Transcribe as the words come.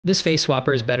This face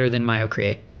swapper is better than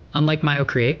Miocreate. Unlike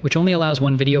Miocreate, which only allows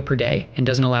one video per day and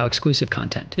doesn't allow exclusive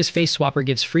content, this face swapper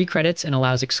gives free credits and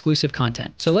allows exclusive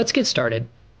content. So let's get started.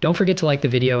 Don't forget to like the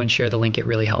video and share the link, it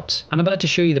really helps. I'm about to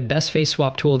show you the best face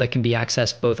swap tool that can be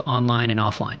accessed both online and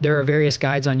offline. There are various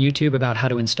guides on YouTube about how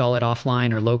to install it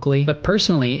offline or locally, but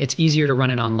personally, it's easier to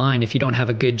run it online if you don't have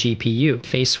a good GPU.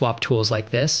 Face swap tools like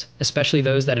this, especially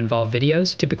those that involve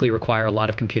videos, typically require a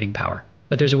lot of computing power.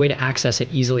 But there's a way to access it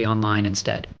easily online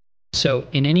instead. So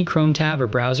in any Chrome tab or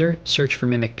browser, search for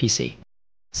Mimic PC.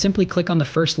 Simply click on the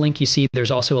first link you see.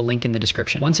 There's also a link in the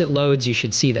description. Once it loads, you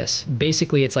should see this.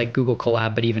 Basically, it's like Google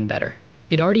Colab, but even better.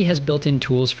 It already has built-in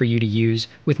tools for you to use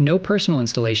with no personal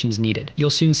installations needed. You'll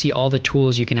soon see all the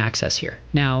tools you can access here.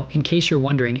 Now, in case you're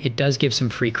wondering, it does give some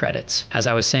free credits. As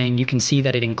I was saying, you can see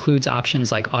that it includes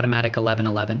options like Automatic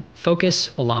 1111,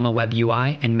 Focus, Olama Web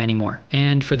UI, and many more.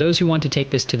 And for those who want to take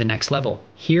this to the next level,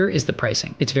 here is the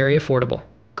pricing. It's very affordable,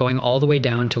 going all the way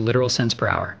down to literal cents per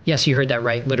hour. Yes, you heard that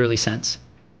right, literally cents.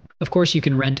 Of course, you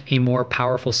can rent a more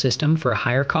powerful system for a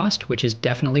higher cost, which is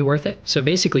definitely worth it. So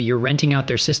basically, you're renting out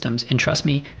their systems, and trust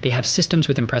me, they have systems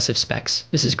with impressive specs.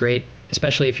 This is great,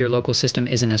 especially if your local system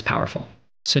isn't as powerful.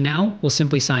 So now, we'll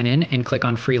simply sign in and click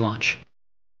on Free Launch.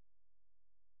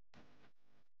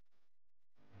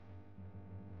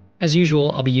 As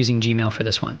usual, I'll be using Gmail for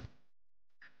this one.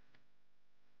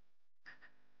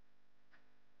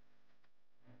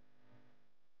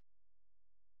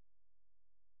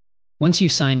 Once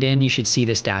you've signed in, you should see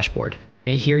this dashboard.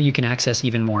 Here you can access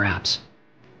even more apps.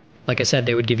 Like I said,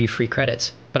 they would give you free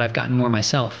credits, but I've gotten more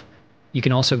myself. You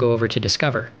can also go over to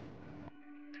Discover,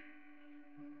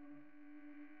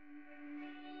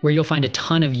 where you'll find a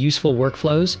ton of useful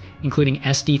workflows, including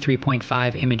SD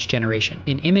 3.5 image generation,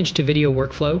 an image to video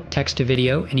workflow, text to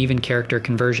video, and even character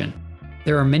conversion.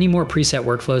 There are many more preset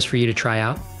workflows for you to try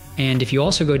out. And if you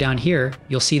also go down here,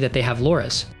 you'll see that they have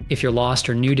LoRa's. If you're lost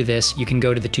or new to this, you can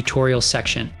go to the tutorials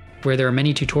section, where there are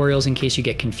many tutorials in case you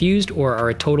get confused or are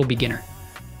a total beginner.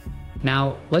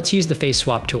 Now, let's use the face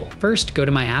swap tool. First, go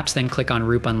to My Apps, then click on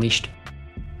ROOP Unleashed.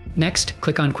 Next,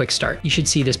 click on Quick Start. You should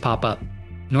see this pop up.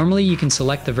 Normally you can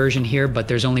select the version here, but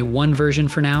there's only one version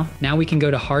for now. Now we can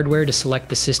go to Hardware to select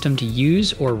the system to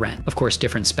use or rent. Of course,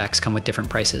 different specs come with different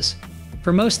prices.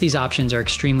 For most, these options are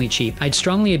extremely cheap. I'd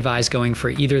strongly advise going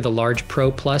for either the large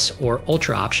Pro Plus or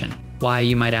Ultra option. Why,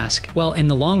 you might ask? Well, in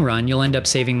the long run, you'll end up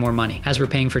saving more money, as we're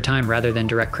paying for time rather than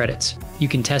direct credits. You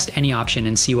can test any option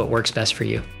and see what works best for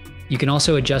you. You can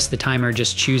also adjust the timer,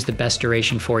 just choose the best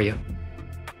duration for you.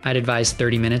 I'd advise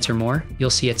 30 minutes or more. You'll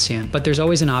see it soon. But there's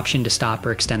always an option to stop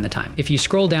or extend the time. If you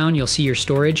scroll down, you'll see your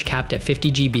storage capped at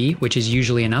 50 GB, which is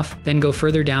usually enough. Then go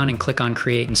further down and click on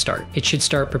Create and Start. It should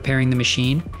start preparing the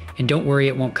machine, and don't worry,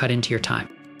 it won't cut into your time.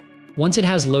 Once it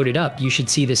has loaded up, you should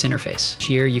see this interface.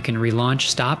 Here you can relaunch,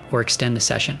 stop, or extend the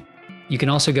session. You can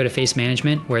also go to Face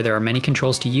Management, where there are many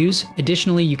controls to use.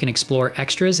 Additionally, you can explore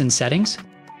extras and settings.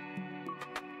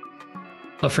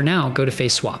 But for now, go to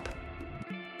Face Swap.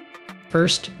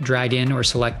 First, drag in or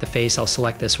select the face. I'll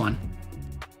select this one.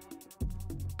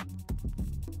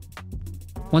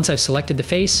 Once I've selected the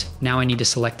face, now I need to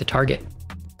select the target.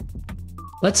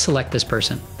 Let's select this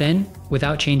person. Then,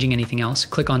 without changing anything else,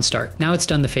 click on Start. Now it's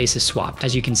done, the face is swapped.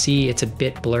 As you can see, it's a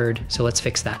bit blurred, so let's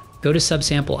fix that. Go to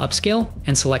Subsample Upscale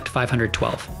and select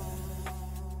 512.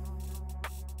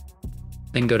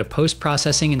 Then go to Post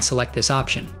Processing and select this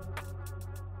option.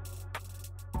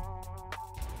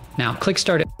 Now, click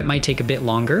Start. It might take a bit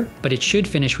longer, but it should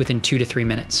finish within 2 to 3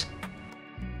 minutes.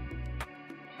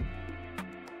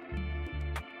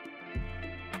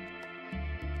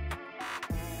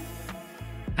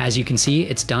 As you can see,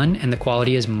 it's done and the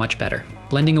quality is much better.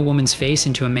 Blending a woman's face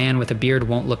into a man with a beard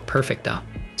won't look perfect though.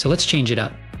 So let's change it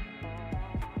up.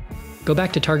 Go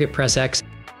back to Target, press X,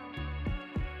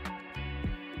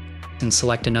 and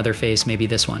select another face, maybe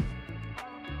this one.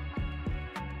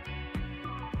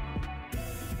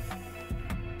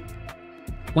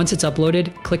 Once it's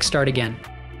uploaded, click Start again.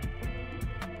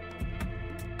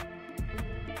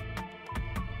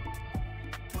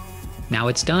 Now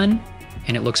it's done,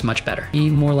 and it looks much better.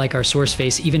 More like our source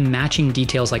face, even matching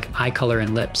details like eye color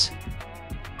and lips.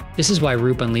 This is why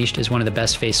ROOP Unleashed is one of the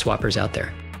best face swappers out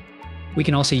there. We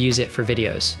can also use it for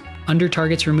videos. Under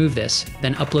Targets, remove this,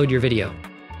 then upload your video.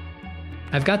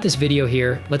 I've got this video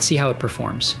here, let's see how it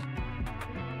performs.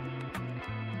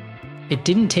 It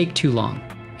didn't take too long.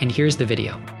 And here's the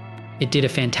video. It did a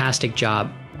fantastic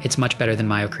job. It's much better than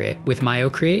Miocreate. With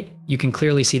Miocreate, you can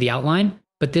clearly see the outline,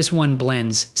 but this one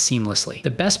blends seamlessly.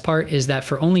 The best part is that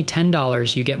for only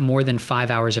 $10, you get more than 5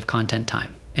 hours of content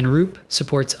time. And ROOP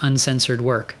supports uncensored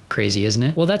work. Crazy, isn't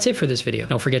it? Well, that's it for this video.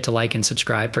 Don't forget to like and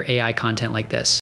subscribe for AI content like this.